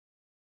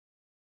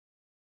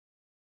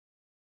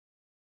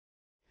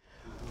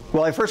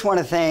Well, I first want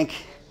to thank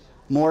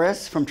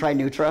Morris from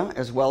TriNutra,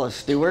 as well as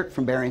Stuart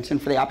from Barrington,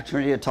 for the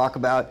opportunity to talk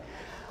about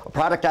a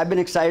product I've been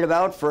excited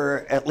about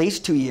for at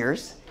least 2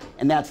 years,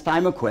 and that's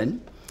ThymoQuin.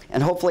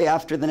 And hopefully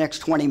after the next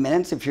 20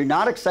 minutes, if you're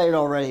not excited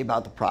already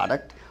about the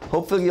product,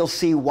 hopefully you'll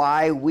see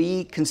why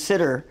we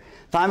consider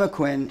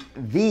ThymoQuin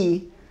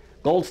the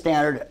gold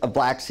standard of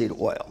black seed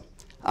oil.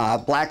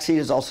 Black seed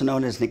is also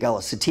known as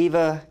Nigella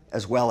sativa,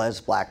 as well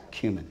as black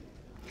cumin.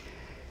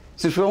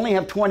 Since we only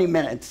have 20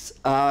 minutes,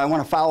 I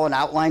want to follow an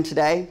outline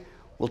today.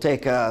 We'll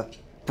take a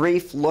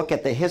brief look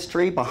at the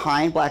history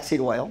behind black seed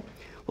oil.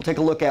 We'll take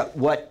a look at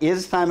what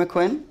is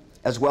ThymoQuin,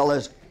 as well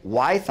as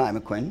why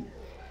ThymoQuin,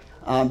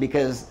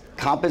 because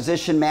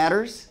composition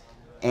matters,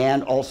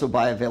 and also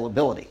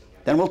bioavailability.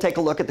 Then we'll take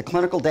a look at the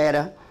clinical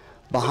data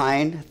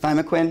behind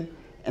ThymoQuin,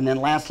 and then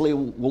lastly,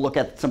 we'll look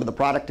at some of the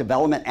product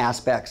development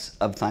aspects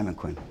of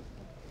ThymoQuin.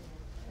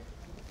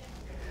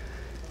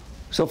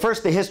 So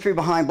first, the history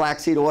behind black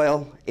seed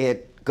oil.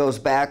 It goes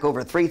back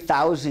over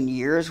 3,000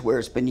 years where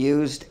it's been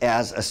used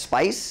as a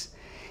spice,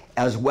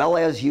 as well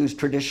as used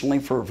traditionally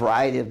for a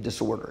variety of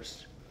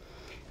disorders.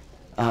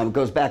 It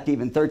goes back to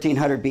even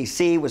 1300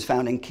 BC, was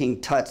found in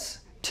King Tut's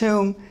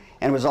tomb,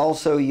 and was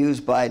also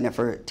used by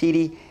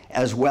Nefertiti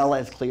as well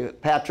as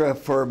Cleopatra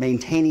for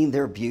maintaining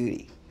their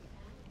beauty.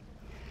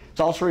 It's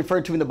also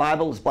referred to in the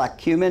Bible as black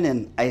cumin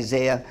in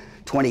Isaiah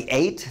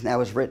 28. That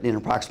was written in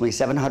approximately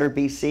 700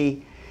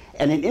 BC.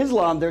 And in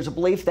Islam, there's a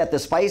belief that the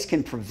spice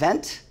can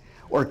prevent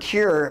or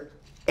cure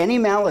any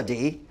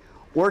malady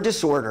or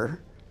disorder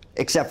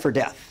except for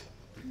death.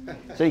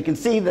 So you can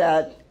see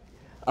that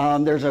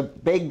there's a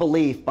big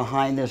belief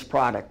behind this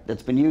product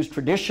that's been used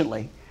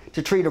traditionally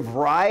to treat a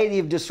variety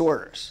of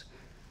disorders,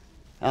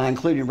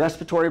 including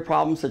respiratory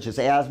problems such as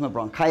asthma,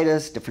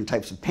 bronchitis, different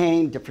types of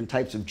pain, different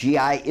types of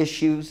GI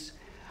issues,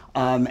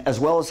 as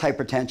well as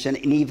hypertension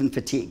and even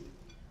fatigue.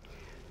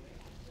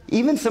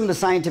 Even some of the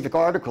scientific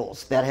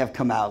articles that have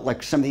come out,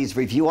 like some of these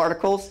review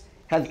articles,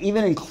 have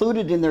even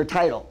included in their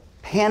title,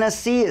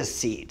 panacea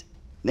seed,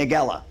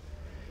 Nigella.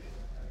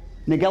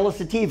 Nigella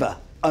sativa,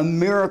 a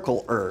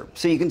miracle herb.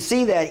 So you can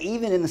see that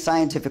even in the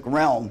scientific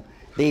realm,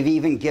 they've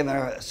even given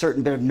a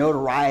certain bit of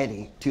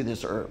notoriety to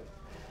this herb.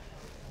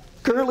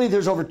 Currently,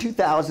 there's over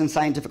 2,000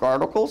 scientific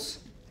articles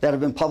that have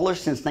been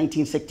published since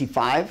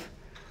 1965.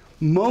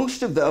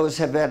 Most of those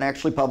have been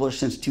actually published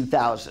since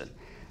 2000.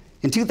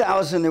 In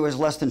 2000, there was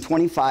less than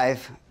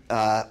 25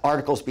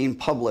 articles being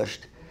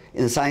published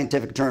in the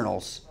scientific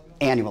journals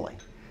annually.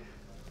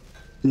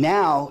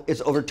 Now, it's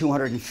over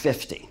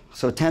 250,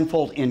 so a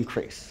tenfold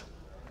increase.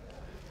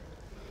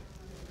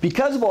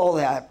 Because of all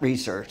that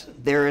research,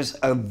 there is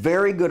a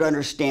very good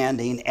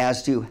understanding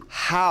as to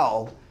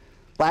how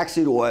black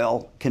seed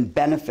oil can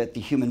benefit the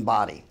human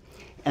body.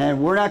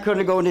 And we're not going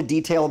to go into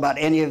detail about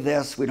any of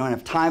this. We don't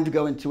have time to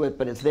go into it,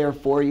 but it's there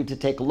for you to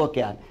take a look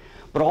at.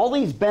 But all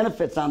these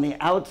benefits on the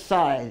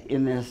outside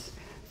in this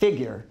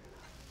figure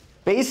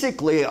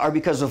basically are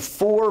because of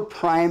 4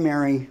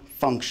 primary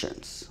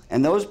functions.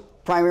 And those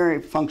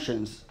primary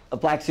functions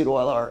of black seed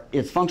oil are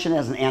its function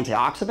as an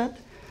antioxidant,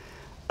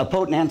 a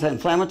potent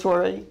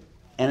anti-inflammatory,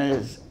 and it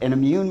is an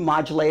immune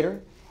modulator,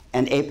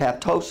 and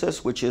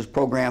apoptosis, which is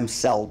programmed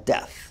cell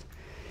death.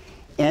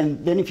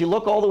 And then if you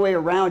look all the way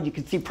around, you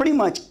can see pretty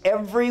much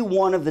every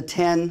one of the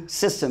 10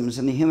 systems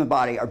in the human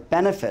body are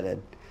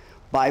benefited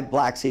by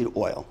black seed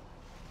oil.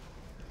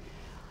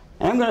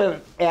 And I'm going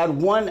to add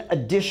one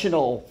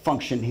additional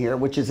function here,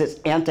 which is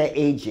its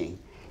anti-aging.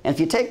 And if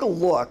you take a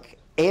look,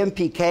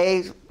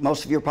 AMPK,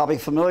 most of you are probably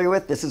familiar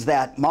with, this is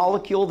that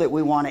molecule that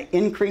we want to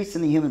increase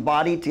in the human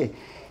body to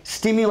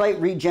stimulate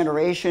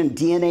regeneration,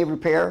 DNA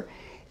repair.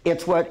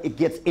 It's what it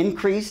gets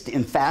increased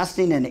in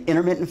fasting and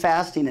intermittent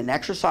fasting and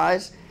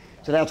exercise.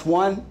 So that's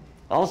one.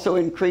 Also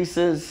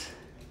increases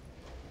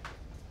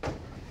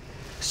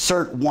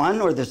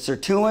SIRT1, or the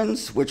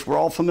sirtuins, which we're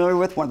all familiar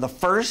with, one of the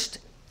first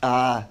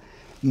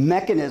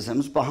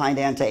mechanisms behind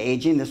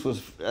anti-aging. This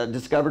was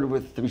discovered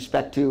with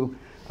respect to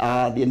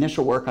the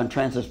initial work on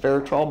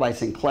transresveratrol by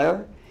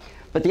Sinclair.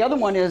 But the other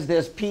one is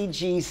this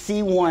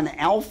PGC1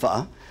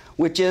 alpha,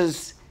 which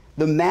is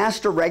the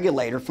master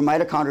regulator for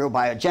mitochondrial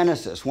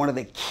biogenesis, one of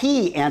the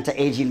key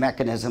anti-aging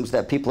mechanisms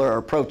that people are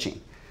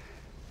approaching.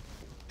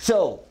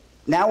 So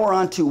now we're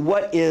on to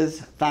what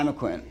is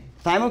ThymoQuin.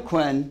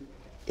 ThymoQuin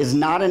is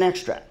not an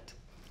extract.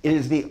 It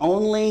is the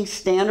only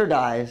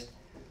standardized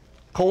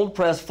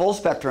cold-pressed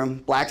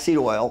full-spectrum black seed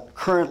oil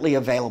currently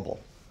available.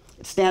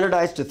 It's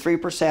standardized to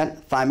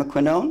 3%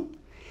 thymoquinone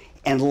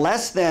and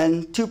less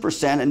than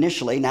 2%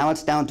 initially. Now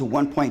it's down to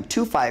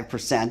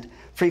 1.25%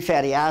 free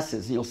fatty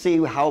acids. And you'll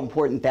see how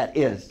important that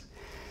is.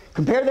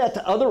 Compare that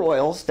to other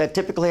oils that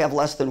typically have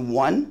less than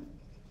 1%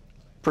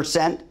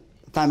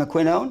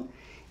 thymoquinone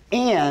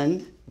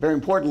and, very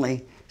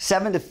importantly,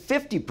 7 to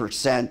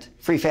 50%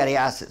 free fatty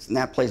acids, and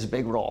that plays a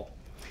big role.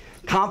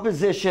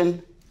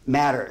 Composition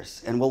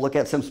matters, and we'll look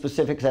at some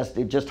specifics as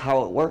to just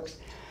how it works.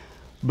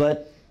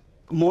 But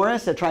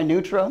Morris at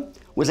TriNutra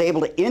was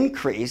able to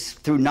increase,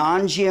 through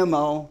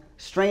non-GMO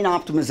strain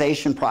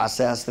optimization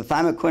process, the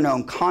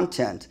thymoquinone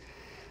content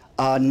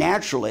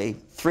naturally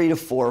 3 to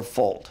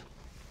 4-fold.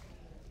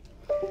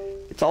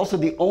 It's also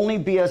the only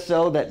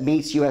BSO that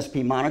meets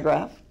USP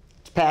monograph.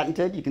 It's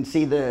patented. You can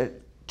see the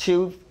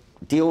two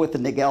deal with the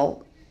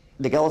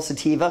Nigella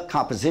sativa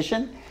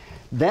composition.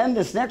 Then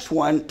this next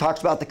one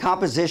talks about the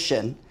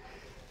composition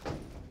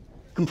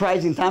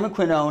comprising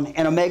thymoquinone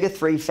and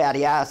omega-3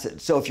 fatty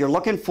acids. So if you're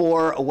looking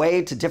for a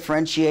way to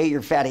differentiate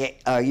your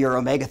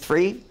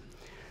omega-3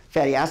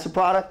 fatty acid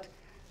product,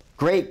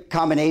 great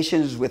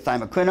combinations with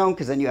thymoquinone,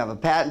 because then you have a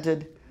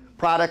patented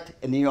product,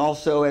 and then you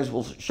also, as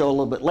we'll show a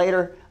little bit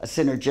later, a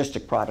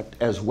synergistic product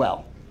as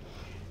well.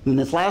 And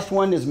this last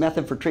one is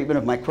method for treatment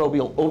of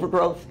microbial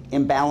overgrowth,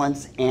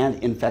 imbalance,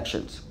 and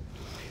infections.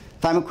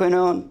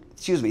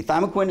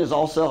 Thymoquin is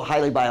also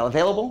highly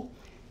bioavailable.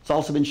 It's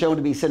also been shown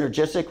to be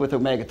synergistic with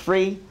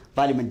omega-3,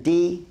 vitamin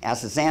D,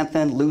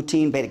 astaxanthin,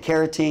 lutein,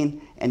 beta-carotene,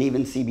 and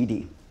even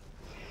CBD.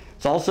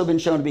 It's also been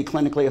shown to be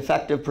clinically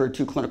effective per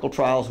 2 clinical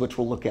trials, which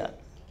we'll look at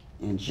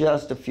in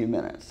just a few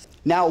minutes.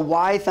 Now,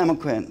 why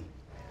thymoquin?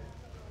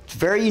 It's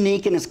very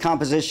unique in its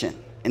composition.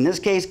 In this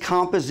case,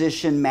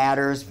 composition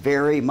matters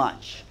very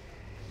much.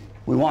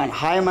 We want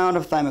high amount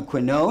of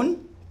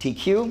thymoquinone,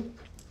 TQ,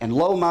 and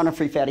low amount of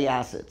free fatty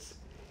acids.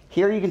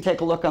 Here you can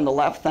take a look on the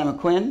left,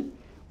 thymoquin,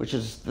 which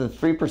is the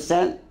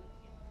 3%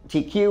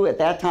 TQ. At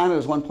that time, it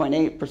was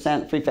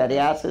 1.8% free fatty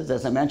acids.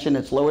 As I mentioned,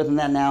 it's lower than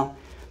that now.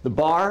 The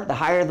bar, the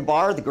higher the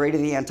bar, the greater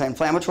the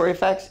anti-inflammatory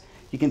effects.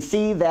 You can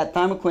see that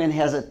thymoquin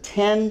has a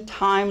 10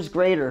 times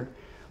greater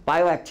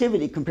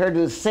bioactivity compared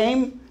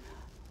to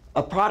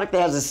a product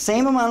that has the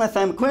same amount of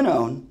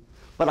thymoquinone,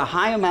 but a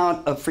high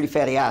amount of free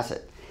fatty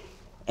acid.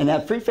 And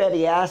that free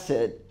fatty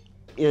acid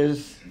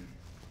is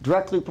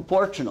directly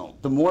proportional.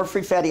 The more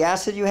free fatty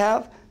acid you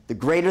have, the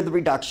greater the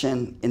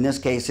reduction, in this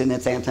case, in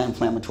its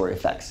anti-inflammatory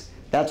effects.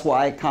 That's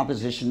why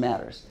composition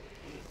matters.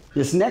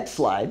 This next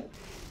slide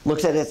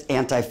looks at its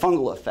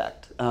antifungal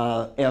effect.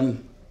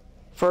 M.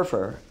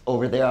 furfur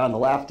over there on the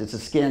left is a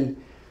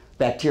skin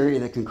bacteria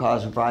that can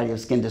cause a variety of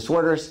skin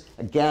disorders.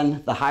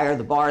 Again, the higher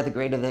the bar, the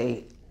greater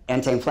the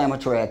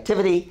anti-inflammatory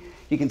activity.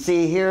 You can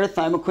see here,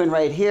 thymoquin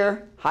right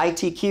here, high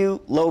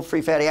TQ, low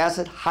free fatty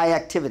acid, high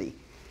activity.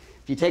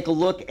 If you take a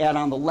look at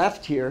on the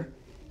left here,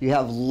 you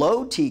have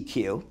low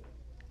TQ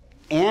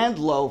and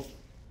low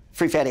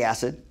free fatty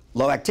acid,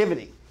 low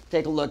activity.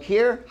 Take a look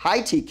here,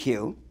 high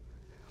TQ,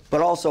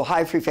 but also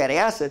high free fatty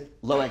acid,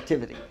 low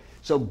activity.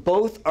 So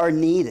both are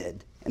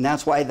needed, and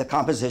that's why the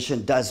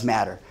composition does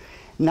matter.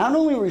 Not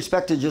only with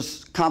respect to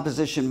just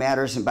composition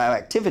matters and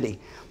bioactivity,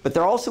 but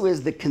there also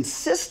is the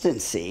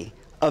consistency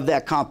of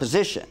that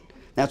composition.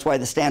 That's why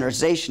the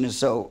standardization is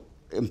so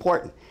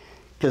important,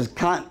 because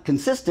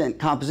consistent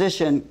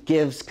composition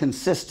gives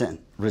consistent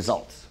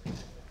results.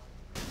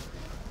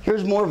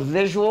 Here's more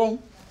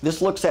visual.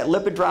 This looks at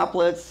lipid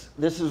droplets.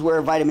 This is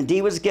where vitamin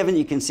D was given.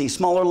 You can see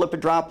smaller lipid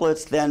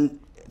droplets. Then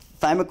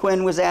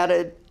thymoquin was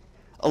added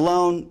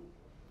alone,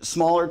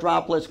 smaller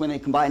droplets when they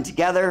combine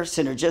together,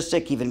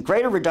 synergistic, even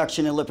greater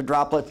reduction in lipid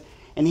droplets.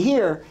 And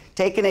here,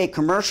 taking a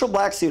commercial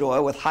black seed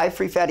oil with high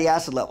free fatty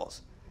acid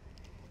levels.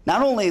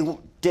 Not only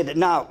did it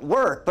not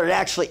work, but it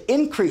actually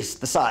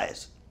increased the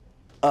size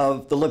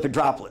of the lipid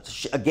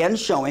droplets, again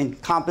showing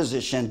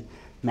composition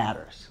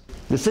matters.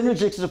 The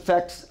synergistic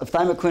effects of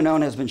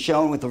thymoquinone has been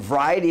shown with a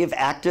variety of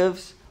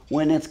actives.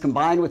 When it's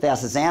combined with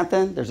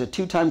astaxanthin, there's a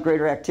 2-time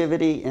greater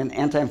activity in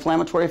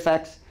anti-inflammatory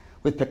effects.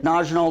 With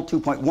pycnogenol,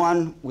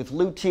 2.1. With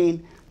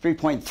lutein,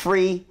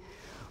 3.3.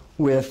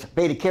 With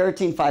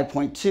beta-carotene,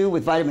 5.2.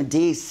 With vitamin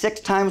D, 6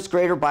 times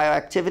greater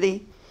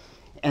bioactivity.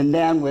 And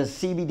then with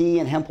CBD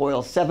and hemp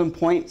oil,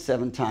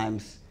 7.7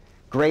 times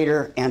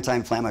greater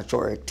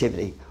anti-inflammatory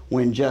activity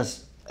when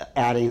just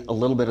adding a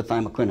little bit of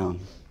thymoquin.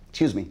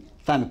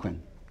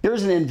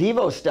 Here's an in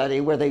vivo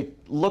study where they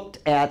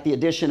looked at the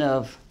addition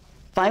of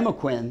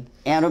thymoquin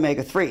and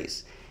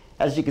omega-3s.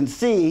 As you can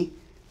see,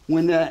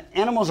 when the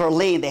animals are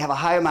lean, they have a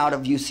high amount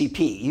of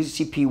UCP.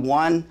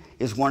 UCP1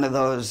 is one of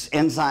those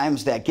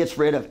enzymes that gets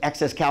rid of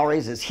excess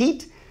calories as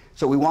heat,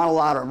 so we want a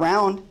lot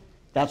around.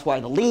 That's why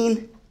the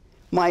lean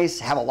mice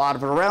have a lot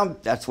of it around.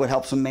 That's what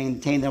helps them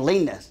maintain their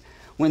leanness.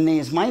 When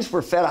these mice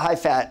were fed a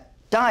high-fat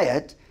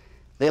diet,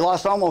 they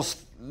lost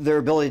almost their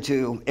ability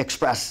to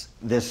express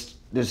this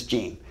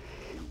gene.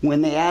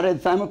 When they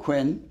added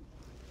thymoquin,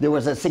 there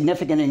was a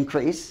significant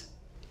increase,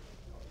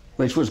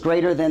 which was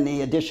greater than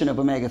the addition of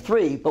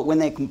omega-3, but when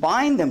they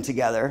combined them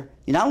together,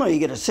 you not only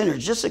get a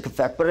synergistic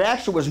effect, but it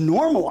actually was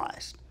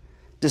normalized,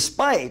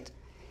 despite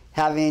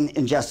having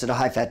ingested a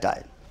high-fat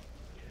diet.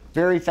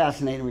 Very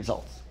fascinating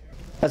results.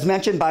 As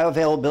mentioned,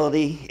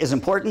 bioavailability is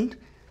important.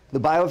 The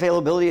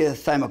bioavailability of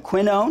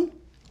thymoquinone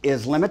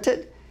is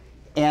limited,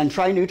 and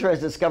TriNutra has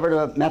discovered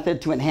a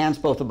method to enhance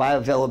both the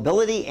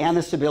bioavailability and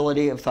the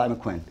stability of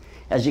thymoquin.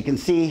 As you can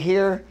see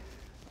here,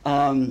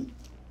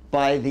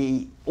 by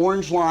the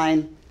orange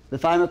line, the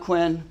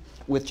thymoquin,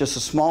 with just a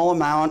small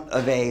amount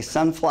of a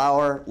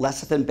sunflower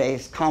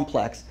lecithin-based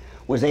complex,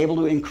 was able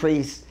to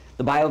increase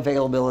the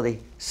bioavailability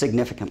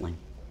significantly.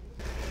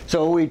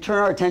 So we turn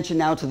our attention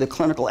now to the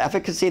clinical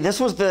efficacy. This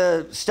was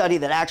the study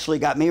that actually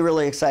got me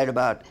really excited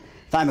about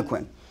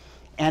ThymoQuin.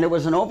 And it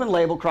was an open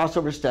label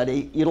crossover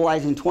study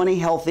utilizing 20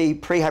 healthy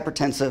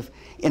pre-hypertensive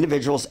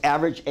individuals,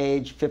 average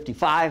age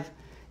 55,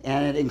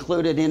 and it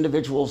included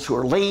individuals who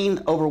are lean,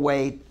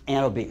 overweight,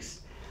 and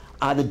obese.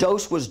 The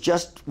dose was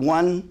just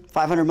one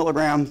 500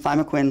 milligram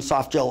ThymoQuin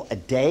soft gel a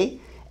day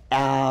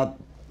on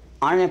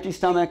an empty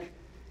stomach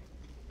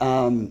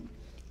in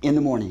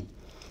the morning.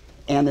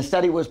 And the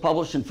study was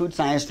published in Food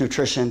Science,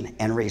 Nutrition,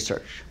 and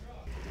Research.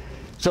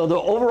 So the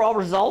overall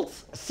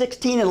results,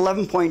 16 and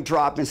 11-point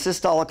drop in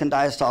systolic and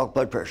diastolic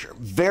blood pressure.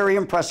 Very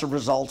impressive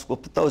results. We'll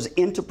put those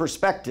into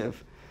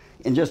perspective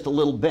in just a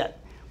little bit.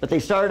 But they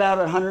started out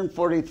at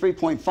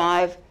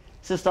 143.5.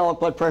 Systolic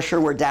blood pressure,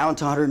 we're down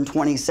to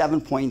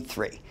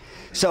 127.3.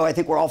 So I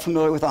think we're all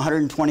familiar with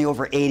 120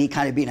 over 80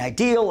 kind of being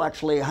ideal.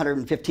 Actually,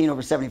 115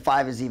 over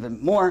 75 is even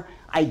more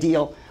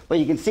ideal. But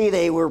you can see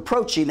they were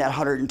approaching that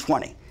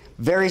 120.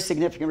 Very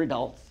significant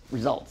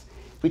results.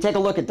 If we take a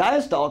look at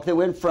diastolic, they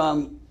went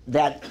from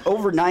that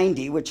over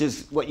 90, which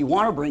is what you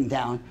want to bring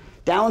down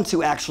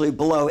to actually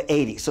below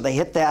 80. So they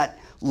hit that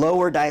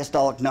lower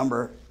diastolic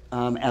number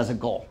as a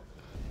goal.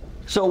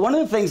 So one of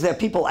the things that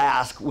people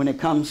ask when it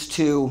comes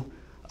to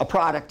a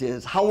product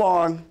is, how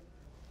long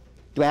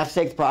do I have to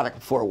take the product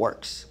before it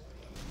works?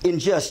 In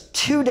just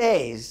 2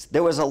 days,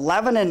 there was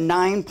 11 and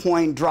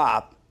 9-point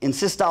drop in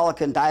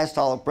systolic and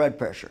diastolic blood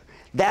pressure.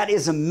 That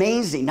is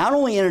amazing, not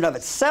only in and of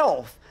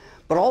itself,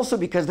 but also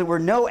because there were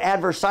no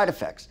adverse side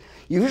effects.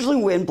 Usually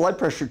when blood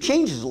pressure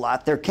changes a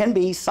lot, there can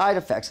be side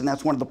effects, and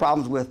that's one of the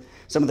problems with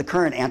some of the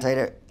current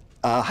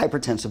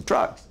antihypertensive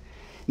drugs.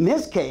 In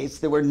this case,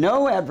 there were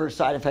no adverse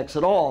side effects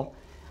at all,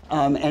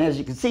 and as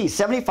you can see,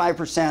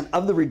 75%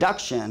 of the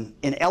reduction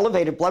in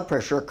elevated blood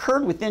pressure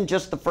occurred within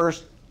just the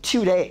first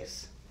 2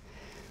 days.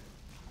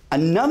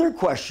 Another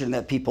question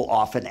that people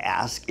often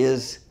ask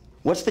is,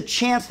 what's the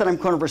chance that I'm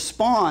going to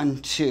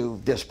respond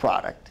to this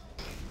product?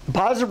 The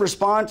positive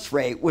response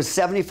rate was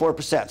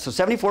 74%. So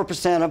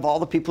 74% of all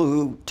the people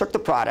who took the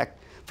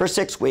product for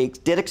 6 weeks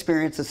did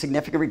experience a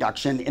significant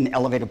reduction in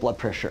elevated blood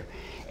pressure.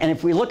 And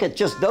if we look at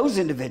just those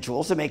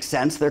individuals, it makes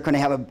sense they're going to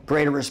have a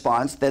greater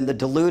response than the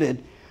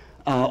diluted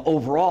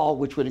overall,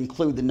 which would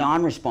include the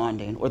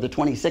non-responding, or the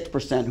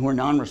 26% who are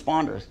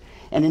non-responders.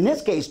 And in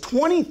this case,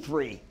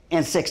 23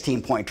 and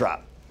 16-point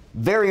drop.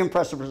 Very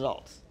impressive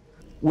results.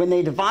 When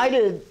they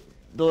divided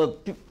the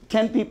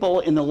 10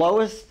 people in the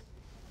lowest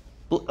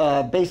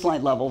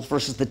baseline levels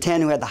versus the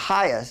 10 who had the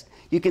highest,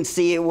 you can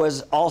see it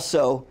was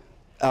also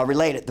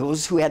related.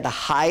 Those who had the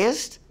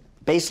highest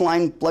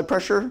baseline blood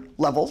pressure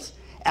levels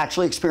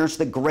actually experienced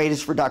the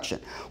greatest reduction,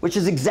 which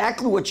is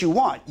exactly what you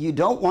want. You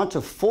don't want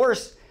to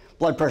force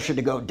blood pressure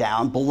to go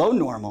down below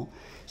normal,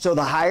 so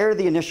the higher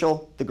the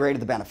initial, the greater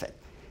the benefit.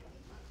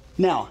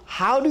 Now,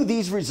 how do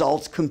these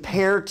results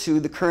compare to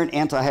the current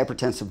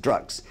antihypertensive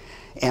drugs?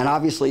 And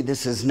obviously,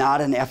 this is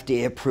not an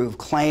FDA-approved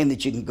claim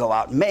that you can go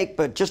out and make,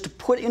 but just to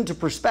put into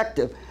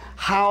perspective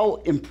how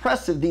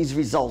impressive these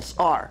results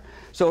are.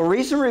 So a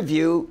recent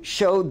review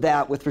showed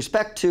that with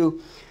respect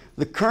to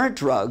the current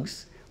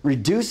drugs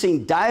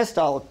reducing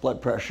diastolic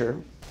blood pressure,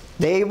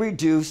 they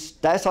reduce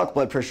diastolic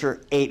blood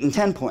pressure 8 and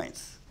 10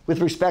 points. With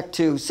respect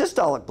to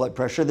systolic blood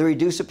pressure, they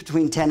reduce it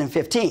between 10 and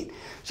 15.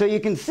 So you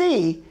can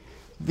see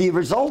the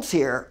results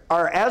here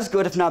are as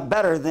good, if not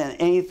better, than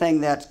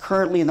anything that's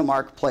currently in the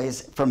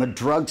marketplace from a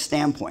drug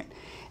standpoint.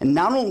 And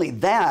not only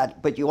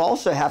that, but you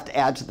also have to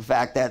add to the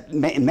fact that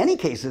in many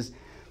cases,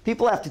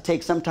 people have to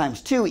take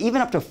sometimes 2,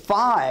 even up to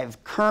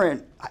 5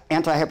 current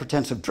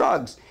antihypertensive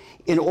drugs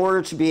in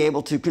order to be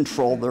able to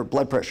control their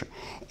blood pressure.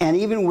 And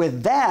even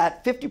with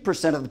that,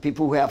 50% of the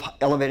people who have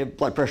elevated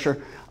blood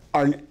pressure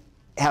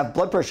have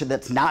blood pressure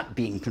that's not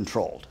being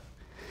controlled.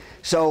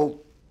 So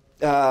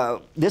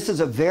this is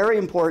a very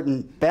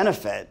important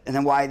benefit, and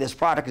then why this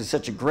product is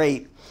such a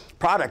great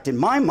product in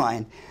my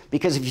mind,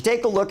 because if you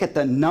take a look at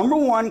the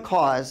 #1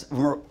 cause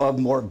of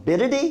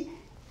morbidity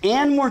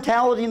and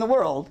mortality in the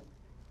world,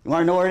 you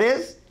want to know what it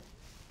is?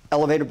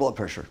 Elevated blood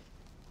pressure.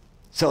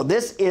 So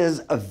this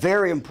is a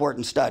very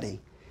important study,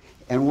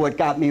 and what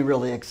got me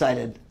really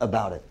excited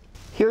about it.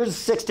 Here's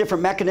 6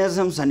 different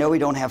mechanisms. I know we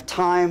don't have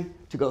time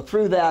to go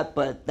through that,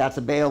 but that's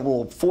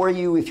available for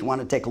you if you want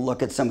to take a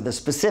look at some of the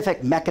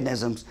specific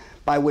mechanisms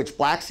by which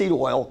black seed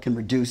oil can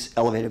reduce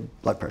elevated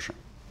blood pressure.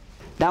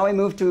 Now we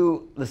move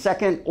to the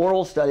second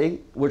oral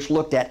study, which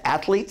looked at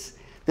athletes.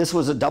 This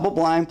was a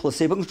double-blind,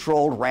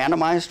 placebo-controlled,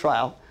 randomized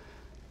trial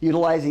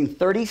utilizing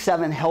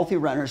 37 healthy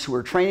runners who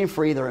were training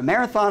for either a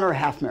marathon or a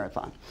half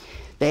marathon.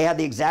 They had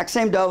the exact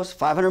same dose,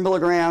 500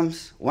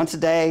 milligrams, once a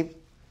day,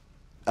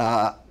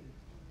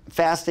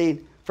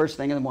 fasting, first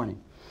thing in the morning.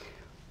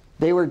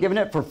 They were given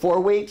it for 4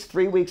 weeks,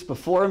 3 weeks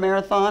before a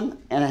marathon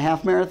and a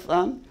half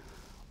marathon,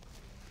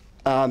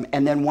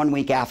 and then 1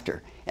 week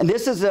after. And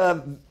this is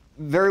a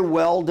very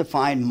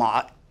well-defined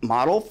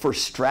model for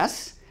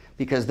stress,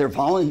 because they're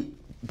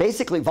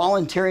basically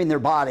volunteering their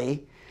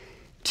body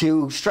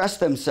to stress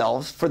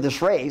themselves for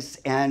this race,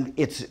 and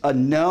it's a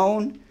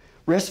known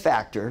risk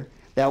factor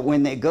that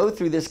when they go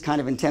through this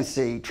kind of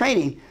intensity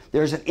training,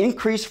 there's an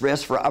increased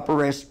risk for upper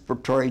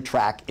respiratory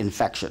tract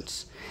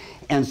infections.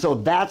 And so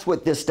that's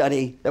what this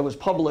study that was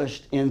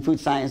published in Food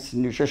Science,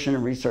 Nutrition,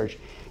 and Research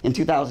in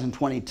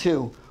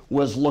 2022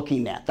 was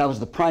looking at. That was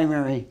the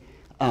primary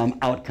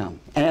outcome.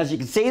 And as you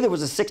can see, there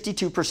was a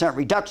 62%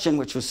 reduction,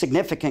 which was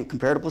significant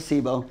compared to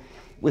placebo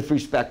with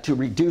respect to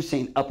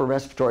reducing upper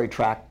respiratory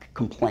tract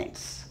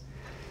complaints.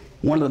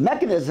 One of the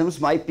mechanisms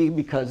might be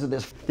because of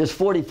this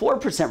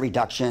 44%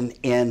 reduction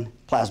in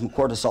plasma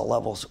cortisol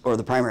levels, or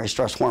the primary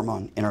stress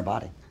hormone in our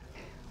body.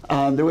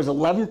 There was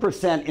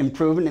 11%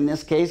 improvement in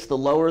this case. The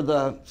lower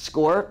the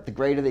score, the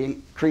greater the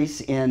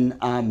increase in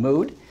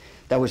mood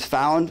that was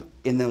found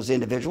in those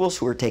individuals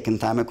who were taking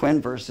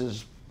ThymoQuin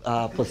versus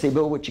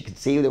placebo, which you can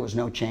see there was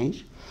no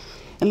change.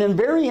 And then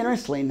very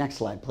interestingly, next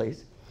slide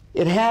please,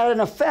 it had an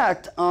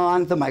effect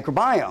on the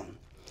microbiome.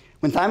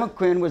 When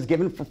ThymoQuin was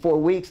given for 4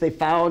 weeks, they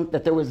found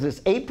that there was this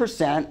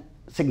 8%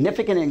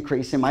 significant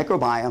increase in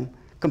microbiome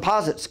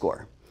composite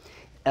score,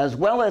 as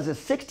well as a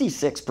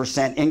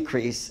 66%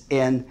 increase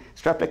in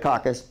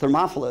Streptococcus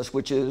thermophilus,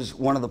 which is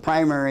one of the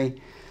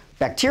primary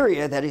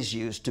bacteria that is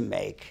used to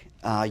make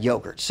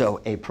yogurt,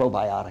 so a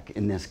probiotic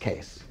in this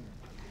case.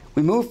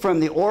 We move from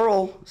the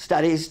oral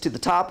studies to the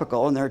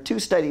topical, and there are 2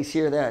 studies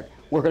here that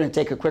we're going to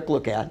take a quick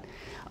look at.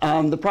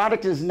 The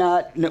product is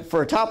not,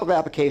 for a topical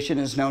application,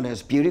 is known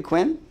as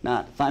BeautyQuin,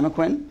 not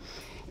ThymoQuin.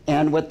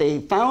 And what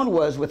they found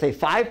was with a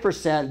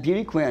 5%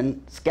 BeautyQuin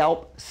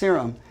scalp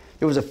serum,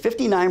 there was a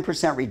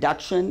 59%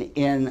 reduction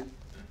in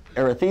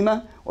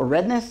erythema or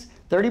redness,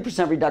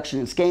 30% reduction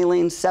in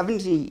scaling,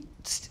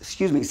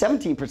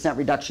 17%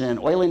 reduction in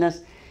oiliness,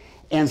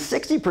 and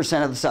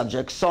 60% of the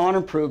subjects saw an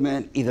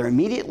improvement either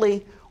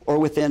immediately or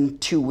within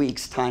 2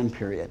 weeks time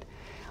period.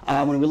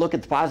 When we look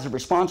at the positive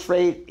response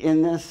rate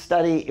in this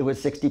study, it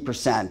was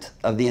 60%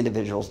 of the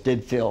individuals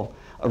did feel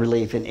a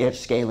relief in itch,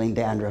 scaling,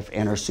 dandruff,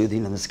 and or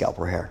soothing of the scalp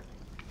or hair.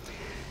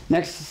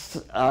 Next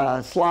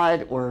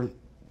slide, or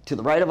to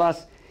the right of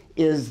us,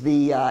 is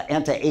the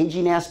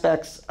anti-aging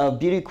aspects of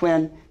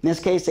BeautyQuin. In this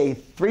case, a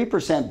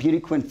 3%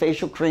 BeautyQuin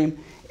facial cream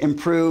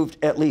improved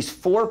at least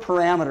 4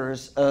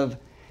 parameters of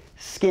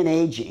skin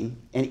aging,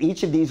 and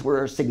each of these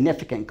were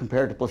significant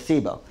compared to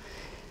placebo.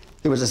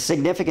 There was a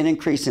significant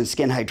increase in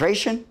skin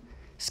hydration,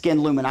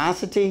 skin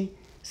luminosity,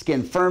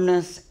 skin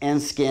firmness,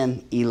 and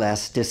skin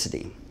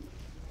elasticity.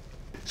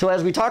 So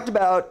as we talked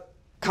about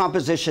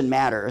composition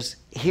matters,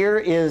 here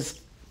is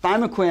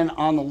ThymoQuin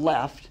on the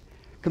left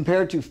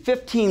compared to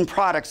 15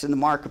 products in the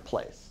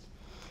marketplace.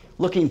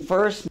 Looking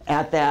first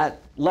at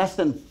that less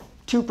than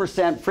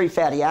 2% free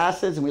fatty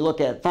acids, and we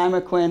look at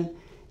ThymoQuin,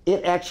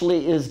 it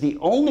actually is the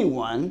only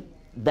one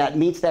that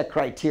meets that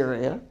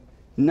criteria.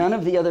 None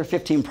of the other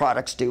 15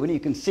 products do, and you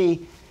can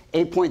see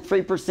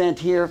 8.3%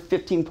 here,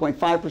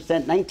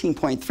 15.5%,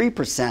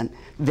 19.3%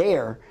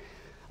 there.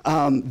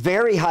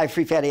 Very high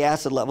free fatty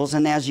acid levels,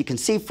 and as you can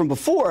see from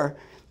before,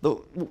 the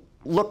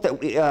look that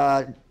we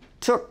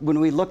took when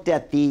we looked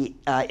at the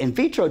in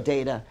vitro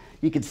data,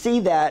 you can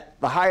see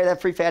that the higher that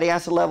free fatty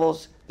acid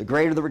levels, the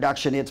greater the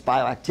reduction in its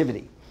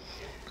bioactivity.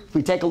 If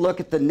we take a look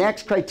at the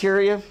next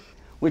criteria,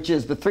 which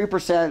is the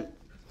 3%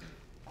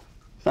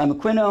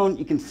 thymoquinone,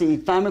 you can see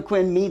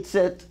ThymoQuin meets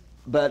it,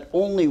 but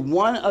only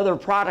one other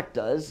product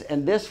does,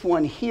 and this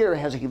one here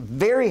has a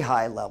very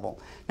high level.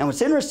 Now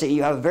what's interesting,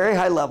 you have a very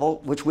high level,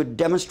 which would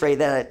demonstrate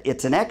that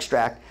it's an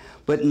extract,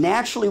 but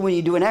naturally when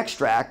you do an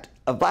extract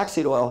of black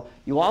seed oil,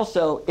 you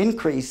also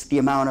increase the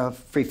amount of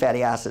free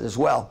fatty acid as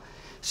well.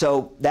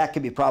 So that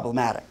can be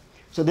problematic.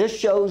 So this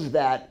shows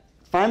that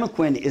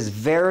ThymoQuin is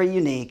very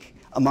unique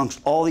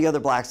amongst all the other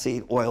black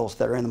seed oils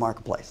that are in the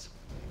marketplace.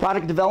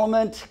 Product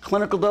development,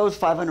 clinical dose,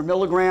 500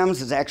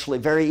 milligrams is actually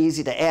very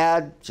easy to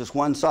add, just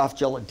 1 soft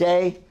gel a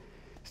day.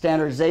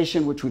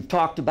 Standardization, which we've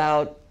talked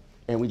about,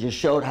 and we just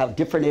showed how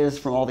different it is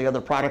from all the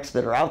other products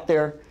that are out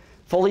there.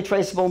 Fully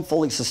traceable and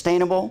fully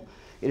sustainable.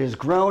 It is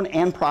grown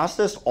and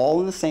processed all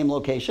in the same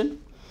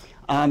location.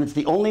 It's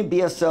the only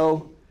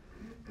BSO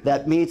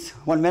that meets,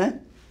 1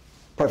 minute?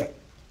 Perfect.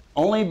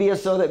 Only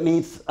BSO that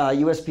meets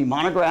USP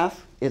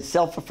monograph. It's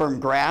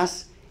self-affirmed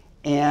GRAS,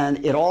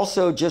 and it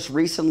also just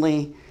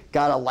recently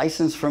got a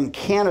license from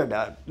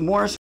Canada.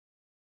 Morris?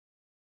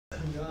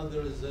 Yeah,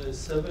 there is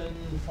 7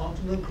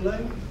 functional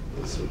claims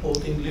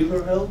supporting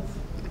liver health,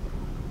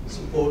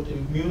 support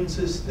immune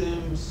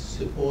systems,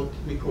 support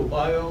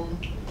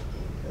microbiome,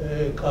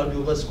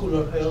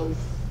 cardiovascular health,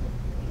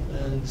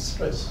 and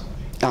stress.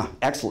 Ah,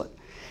 excellent.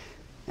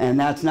 And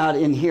that's not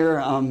in here,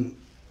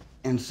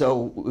 and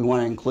so we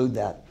want to include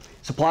that.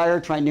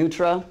 Supplier,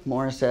 Trinutra,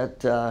 Morris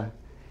at the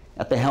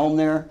helm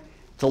there.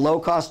 It's a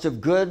low cost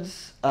of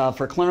goods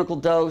for clinical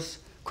dose,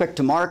 quick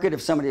to market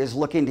if somebody is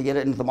looking to get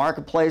it into the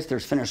marketplace.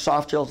 There's finished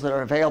soft gels that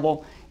are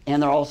available,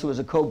 and there also is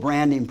a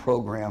co-branding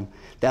program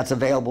that's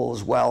available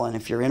as well. And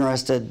if you're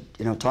interested,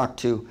 talk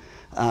to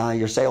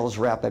your sales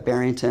rep at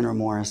Barrington or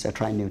Morris at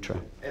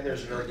Trinutra. And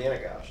there's an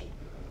organic option.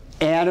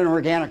 And an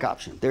organic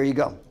option. There you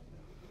go.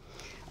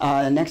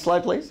 Next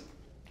slide, please.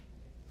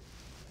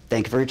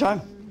 Thank you for your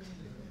time.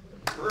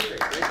 Perfect.